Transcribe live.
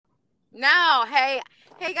No, hey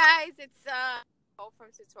guys, it's from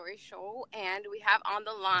Satori Show, and we have on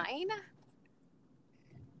the line.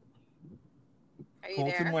 Are you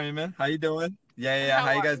Colton there? Wayman, how you doing? Yeah. How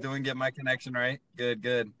How you are guys you? doing? Get my connection right?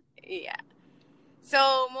 Good. Yeah.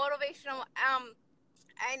 So motivational.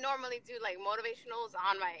 I normally do like motivationals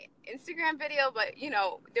on my Instagram video, but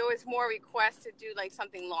there was more requests to do like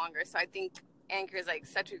something longer. So I think Anchor is like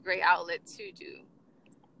such a great outlet to do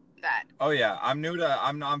that. Oh yeah,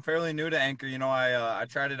 I'm fairly new to Anchor. I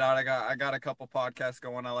tried it out. I got a couple podcasts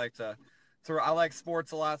going. I like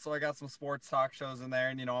sports a lot, so I got some sports talk shows in there.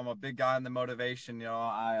 And I'm a big guy in the motivation.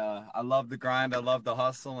 I love the grind. I love the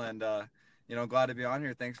hustle, and glad to be on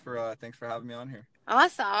here. Thanks for having me on here.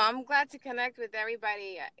 Awesome. I'm glad to connect with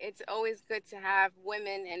everybody. It's always good to have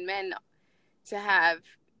women and men to have,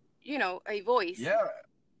 a voice. Yeah,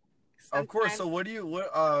 of course. Sometimes. So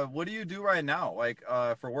what do you do right now? Like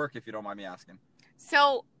for work, if you don't mind me asking.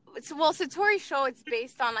 So, well, Satori Show, it's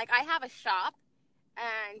based on like I have a shop,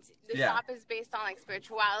 and the Yeah. shop is based on like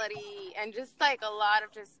spirituality and just like a lot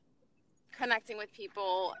of just connecting with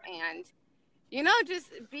people and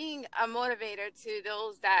just being a motivator to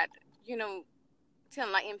those that you know to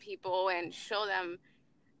enlighten people and show them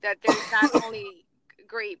that there's not only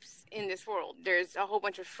grapes in this world. There's a whole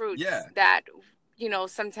bunch of fruits Yeah. that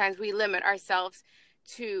sometimes we limit ourselves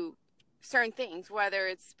to certain things, whether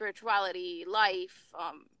it's spirituality, life,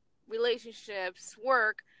 relationships,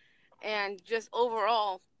 work, and just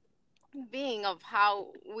overall being of how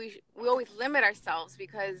we always limit ourselves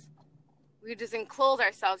because we just enclose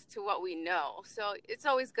ourselves to what we know. So it's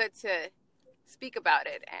always good to speak about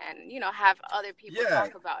it and have other people Yeah.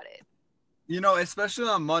 talk about it. Especially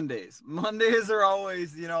on Mondays. Mondays are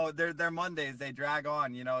always, they're Mondays. They drag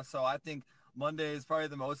on, So I think Monday is probably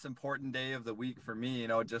the most important day of the week for me,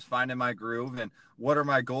 just finding my groove and what are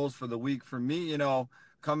my goals for the week for me,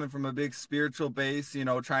 coming from a big spiritual base,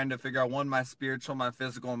 trying to figure out my spiritual, my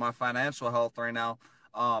physical, and my financial health right now.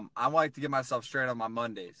 I like to get myself straight on my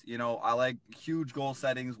Mondays. I like huge goal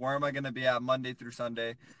settings. Where am I going to be at Monday through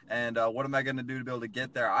Sunday? And what am I going to do to be able to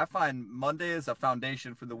get there? I find Monday is a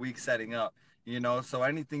foundation for the week setting up. So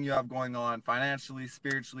anything you have going on financially,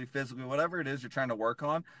 spiritually, physically, whatever it is you're trying to work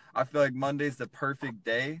on, I feel like Monday's the perfect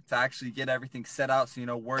day to actually get everything set out so you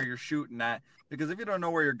know where you're shooting at. Because if you don't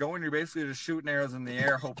know where you're going, you're basically just shooting arrows in the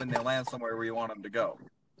air hoping they land somewhere where you want them to go.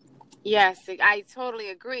 Yes, I totally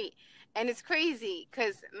agree. And it's crazy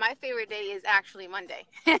because my favorite day is actually Monday.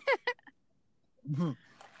 I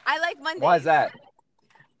like Why is Mondays. that?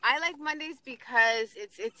 I like Mondays because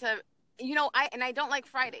it's a I don't like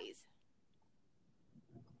Fridays.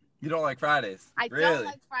 You don't like Fridays? I don't Really?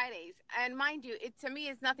 like Fridays. And mind you, it to me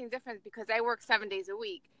is nothing different because I work 7 days a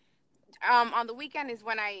week. On the weekend is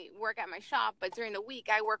when I work at my shop, but during the week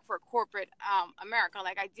I work for corporate America.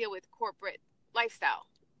 Like I deal with corporate lifestyle.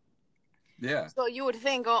 Yeah. So you would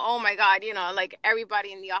think, oh my God, like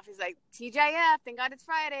everybody in the office, like TJF, thank God it's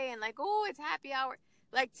Friday, and like, oh, it's happy hour.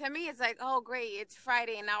 Like to me, it's like, oh great, it's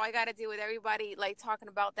Friday, and now I got to deal with everybody like talking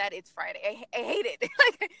about that it's Friday. I hate it.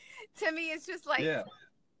 Like to me, it's just like, Yeah.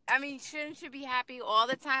 I mean, shouldn't you be happy all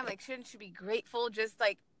the time? Like, shouldn't you be grateful? Just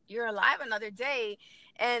like you're alive another day,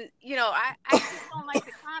 and I just don't like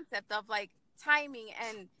the concept of like timing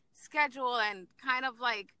and schedule and kind of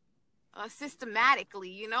like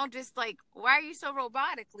systematically, just like why are you so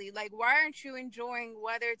robotically? Like why aren't you enjoying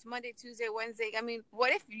whether it's Monday, Tuesday, Wednesday? I mean,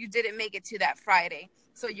 what if you didn't make it to that Friday?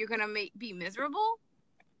 So you're gonna be miserable,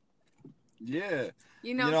 Yeah.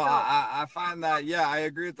 So I find that, yeah, I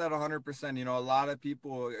agree with that 100%. A lot of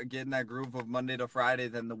people get in that groove of Monday to Friday,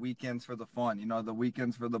 then the weekends for the fun, the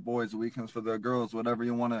weekends for the boys, the weekends for the girls, whatever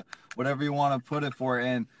you want to put it for.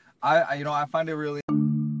 And I find it really.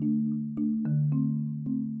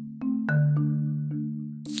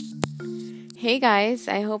 hey guys,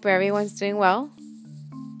 I hope everyone's doing well.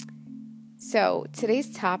 So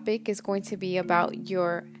today's topic is going to be about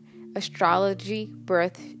your astrology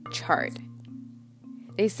birth chart.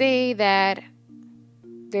 They say that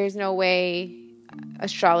there's no way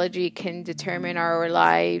astrology can determine our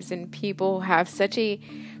lives, and people have such a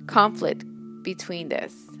conflict between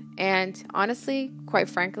this. And honestly, quite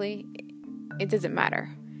frankly, it doesn't matter.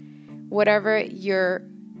 Whatever your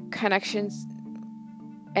connections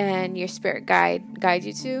and your spirit guide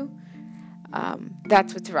you to,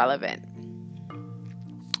 that's what's relevant.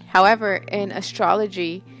 However, in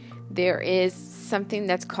astrology, there is something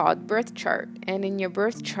that's called birth chart. And in your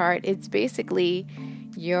birth chart, it's basically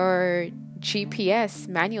your GPS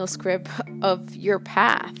manual script of your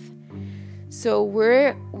path. So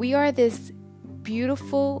we are this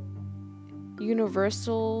beautiful,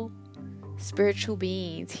 universal spiritual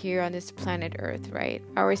beings here on this planet Earth, right?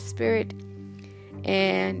 Our spirit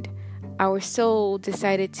and our soul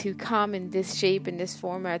decided to come in this shape, in this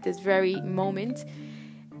form, at this very moment,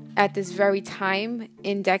 at this very time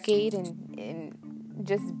in decade, and in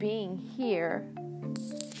just being here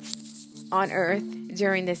on Earth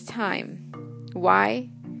during this time. Why?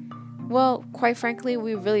 Well, quite frankly,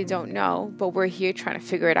 we really don't know, but we're here trying to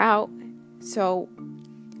figure it out. So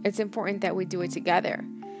it's important that we do it together,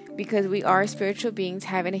 because we are spiritual beings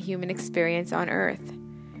having a human experience on Earth.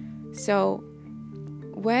 So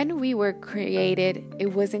when we were created, it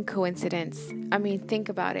wasn't coincidence. I mean, think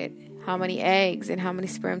about it. How many eggs and how many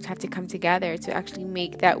sperms have to come together to actually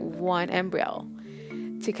make that one embryo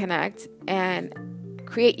to connect and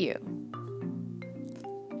create you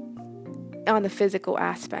on the physical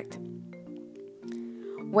aspect.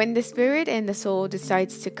 When the spirit and the soul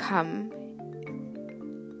decides to come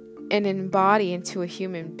and embody into a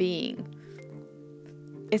human being,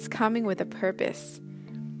 it's coming with a purpose.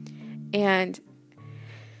 And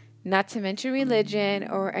not to mention religion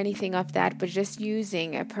or anything of that, but just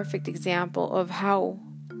using a perfect example of how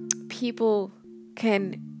people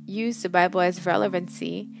can use the Bible as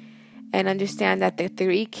relevancy and understand that the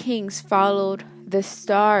 3 kings followed the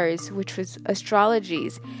stars, which was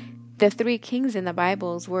astrologies. The 3 kings in the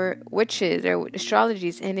Bibles were witches or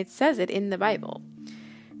astrologies, and it says it in the Bible.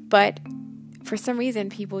 But for some reason,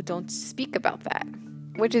 people don't speak about that,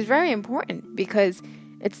 which is very important, because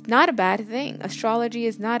it's not a bad thing. Astrology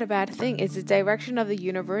is not a bad thing. It's the direction of the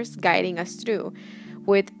universe guiding us through,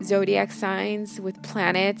 with zodiac signs, with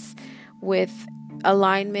planets, with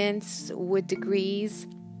alignments, with degrees,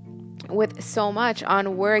 with so much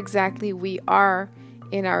on where exactly we are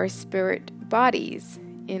in our spirit bodies,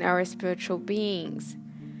 in our spiritual beings.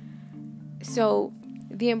 So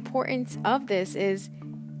the importance of this is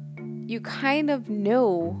you kind of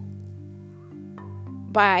know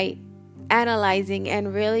by analyzing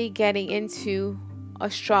and really getting into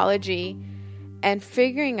astrology and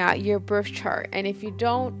figuring out your birth chart. And if you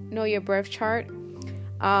don't know your birth chart,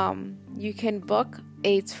 you can book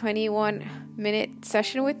a 21-minute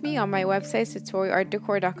session with me on my website,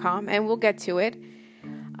 satoriartdecor.com, and we'll get to it.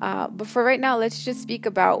 But for right now, let's just speak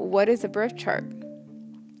about what is a birth chart.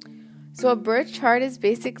 So a birth chart is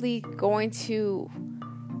basically going to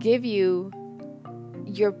give you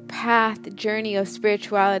your path, journey of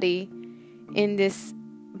spirituality in this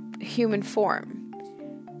human form,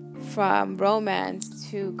 from romance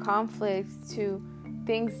to conflicts to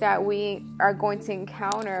things that we are going to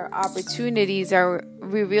encounter, opportunities,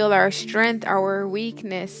 reveal our strength, our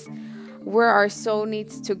weakness, where our soul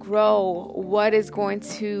needs to grow, what is going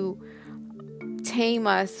to tame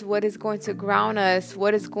us, what is going to ground us,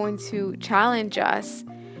 what is going to challenge us,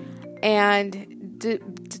 and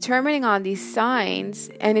determining on these signs.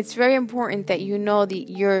 And it's very important that you know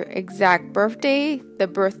your exact birthday, the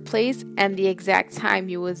birthplace, and the exact time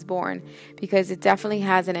you was born, because it definitely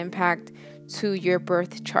has an impact to your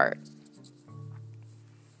birth chart.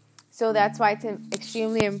 So that's why it's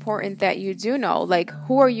extremely important that you do know, like,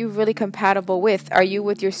 who are you really compatible with? Are you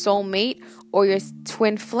with your soulmate or your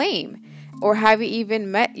twin flame? Or have you even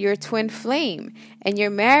met your twin flame and you're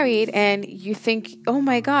married and you think, oh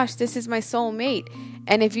my gosh, this is my soulmate?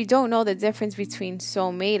 And if you don't know the difference between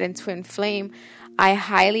soulmate and twin flame, I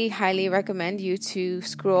highly, highly recommend you to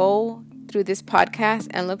scroll through this podcast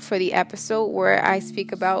and look for the episode where I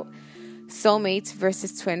speak about soulmates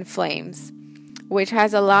versus twin flames, which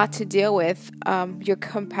has a lot to deal with your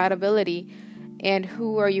compatibility and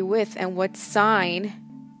who are you with and what sign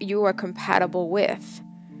you are compatible with.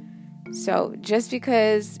 So just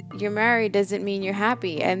because you're married doesn't mean you're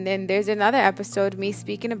happy. And then there's another episode, me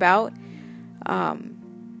speaking about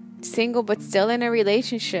single but still in a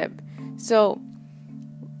relationship. So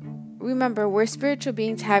remember, we're spiritual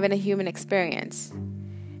beings having a human experience.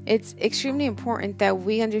 It's extremely important that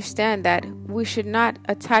we understand that we should not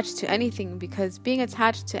attach to anything, because being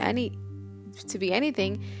attached to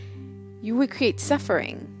anything, you would create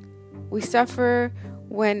suffering. We suffer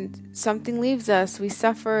when something leaves us. We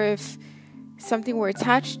suffer if something we're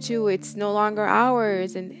attached to, it's no longer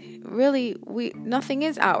ours, and really nothing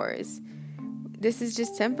is ours. This is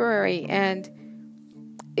just temporary. And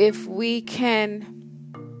if we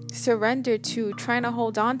can surrender to trying to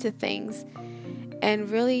hold on to things and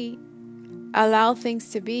really allow things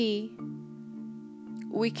to be,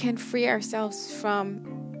 we can free ourselves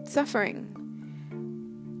from suffering.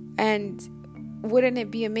 And wouldn't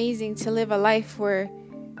it be amazing to live a life where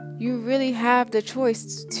you really have the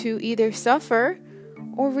choice to either suffer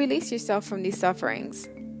or release yourself from these sufferings?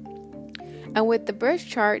 And with the birth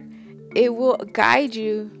chart, it will guide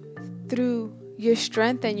you through your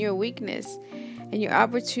strength and your weakness, and your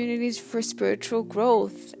opportunities for spiritual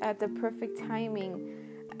growth at the perfect timing.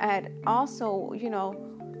 And also,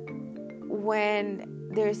 when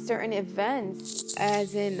there's certain events,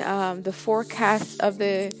 as in the forecast of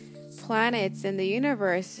the planets in the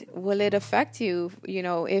universe, will it affect you?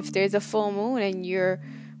 If there's a full moon and your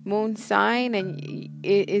moon sign and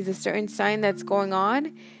it is a certain sign that's going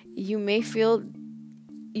on, you may feel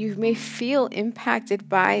impacted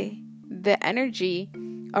by the energy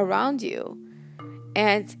around you.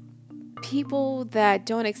 And people that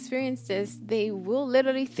don't experience this, they will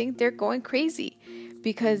literally think they're going crazy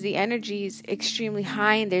because the energy is extremely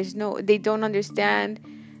high, and they don't understand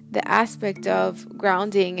the aspect of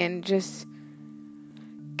grounding and just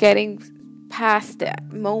getting past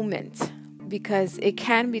that moment, because it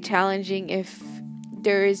can be challenging if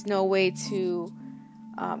there is no way to,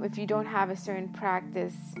 if you don't have a certain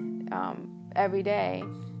practice every day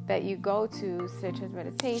that you go to, such as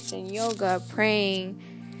meditation, yoga, praying,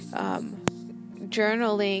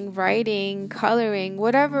 journaling, writing, coloring,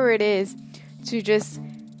 whatever it is, to just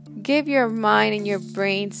give your mind and your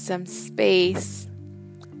brain some space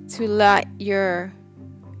to let your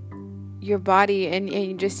body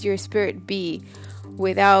and just your spirit be,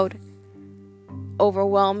 without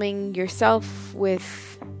overwhelming yourself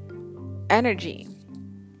with energy.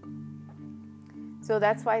 So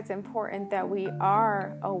that's why it's important that we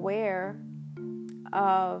are aware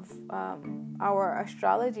of our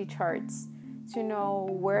astrology charts, to know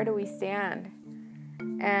where do we stand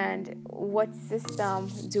and what system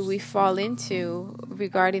do we fall into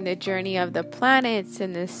regarding the journey of the planets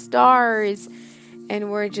and the stars, and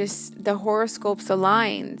where just the horoscopes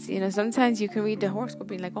aligns. Sometimes you can read the horoscope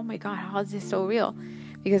and be like, oh my God, how is this so real?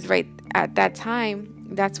 Because right at that time,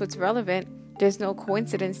 that's what's relevant. There's no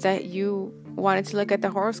coincidence that you wanted to look at the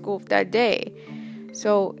horoscope that day.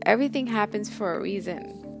 So everything happens for a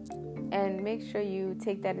reason. And make sure you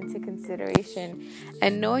take that into consideration.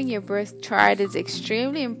 And knowing your birth chart is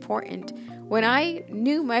extremely important. When I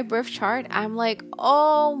knew my birth chart, I'm like,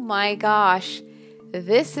 oh my gosh,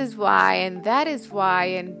 this is why, and that is why,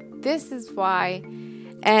 and this is why.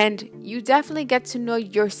 And you definitely get to know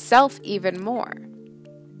yourself even more.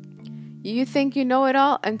 You think you know it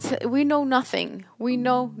all until we know nothing. We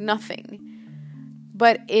know nothing.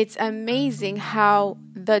 But it's amazing how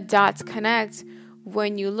the dots connect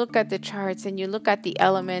when you look at the charts and you look at the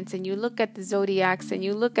elements and you look at the zodiacs and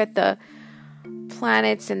you look at the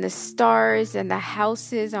planets and the stars and the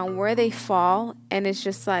houses on where they fall. And it's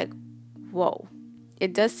just like, whoa,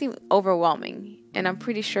 it does seem overwhelming. And I'm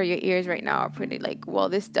pretty sure your ears right now are pretty like, well,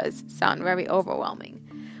 this does sound very overwhelming.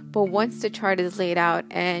 But once the chart is laid out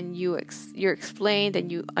and you're explained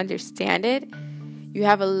and you understand it, you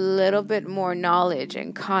have a little bit more knowledge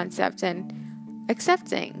and concept and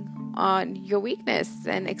accepting on your weakness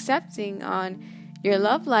and accepting on your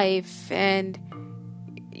love life and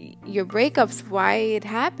your breakups, why it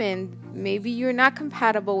happened. Maybe you're not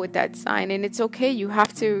compatible with that sign, and it's okay. You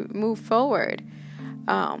have to move forward.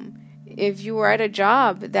 If you are at a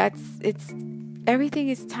job, everything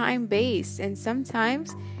is time based, and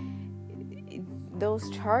sometimes those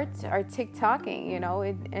charts are tick-tocking,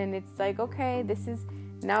 and it's like, okay, this is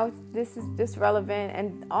this relevant.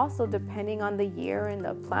 And also, depending on the year and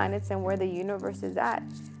the planets and where the universe is at,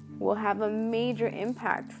 will have a major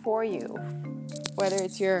impact for you, whether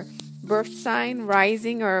it's your birth sign,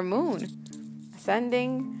 rising, or moon,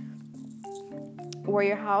 ascending, where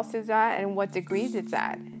your house is at and what degrees it's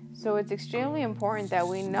at. So it's extremely important that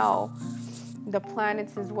we know the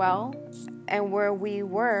planets as well and where we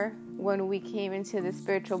were when we came into the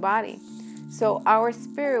spiritual body. So our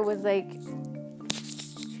spirit was like,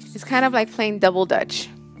 it's kind of like playing double dutch.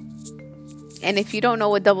 And if you don't know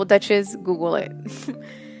what double dutch is, Google it.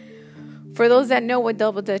 For those that know what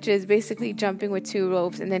double dutch is, basically jumping with two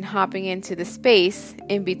ropes and then hopping into the space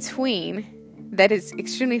in between. That is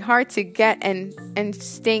extremely hard to get, and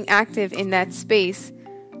staying active in that space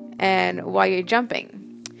and while you're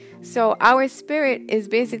jumping. So our spirit is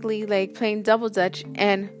basically like playing double dutch,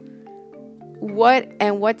 and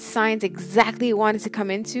what signs exactly you wanted to come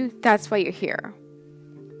into, that's why you're here.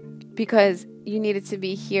 Because you needed to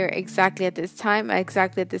be here exactly at this time,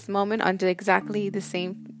 exactly at this moment, under exactly the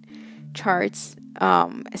same charts,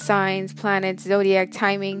 signs, planets, zodiac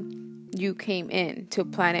timing. You came in to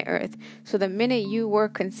planet Earth. So the minute you were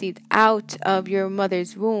conceived out of your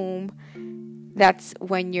mother's womb, that's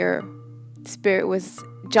when your spirit was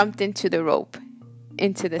jumped into the rope,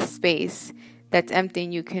 into the space that's empty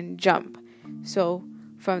and you can jump. So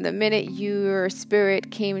from the minute your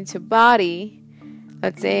spirit came into body,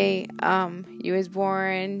 let's say you was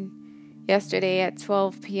born yesterday at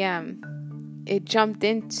 12 p.m. it jumped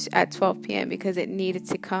in at 12 p.m. because it needed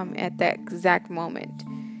to come at that exact moment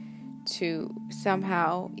to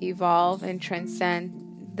somehow evolve and transcend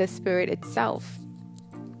the spirit itself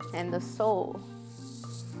and the soul.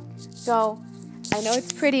 So I know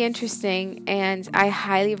it's pretty interesting, and I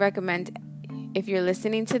highly recommend, if you're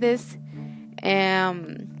listening to this,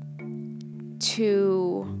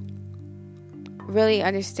 to really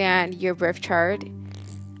understand your birth chart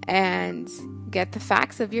and get the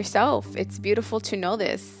facts of yourself. It's beautiful to know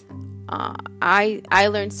this. I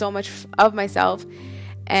learned so much of myself,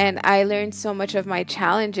 and I learned so much of my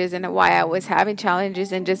challenges and why I was having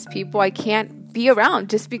challenges, and just people I can't be around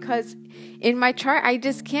just because in my chart I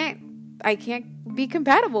can't be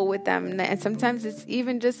compatible with them. And sometimes it's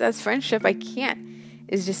even just as friendship, I can't.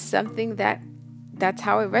 It's just something that's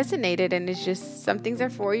how it resonated, and it's just some things are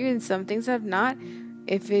for you and some things have not.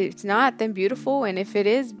 If it's not, then beautiful, and if it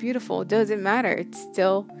is, beautiful. It doesn't matter.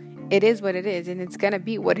 It is what it is, and it's gonna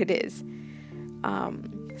be what it is.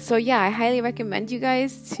 So yeah, I highly recommend you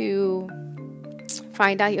guys to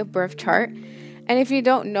find out your birth chart. And if you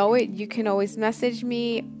don't know it, you can always message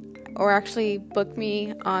me or actually book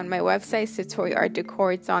me on my website, Satori Art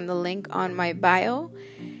Decor. It's on the link on my bio.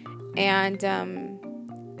 And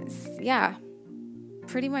yeah,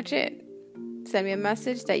 pretty much it. Send me a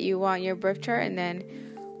message that you want your birth chart, and then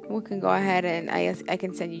we can go ahead and I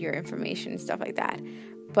can send you your information and stuff like that.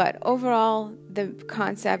 But overall, the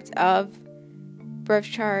concept of birth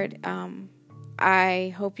chart,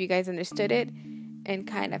 I hope you guys understood it and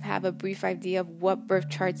kind of have a brief idea of what birth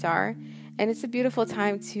charts are. And it's a beautiful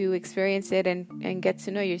time to experience it and get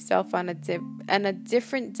to know yourself on a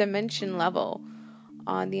different dimension level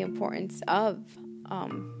on the importance of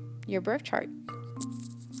your birth chart.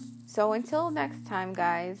 So until next time,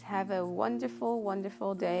 guys, have a wonderful,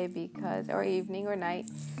 wonderful day, or evening or night,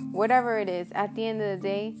 whatever it is. At the end of the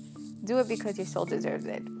day, do it because your soul deserves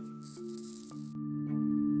it.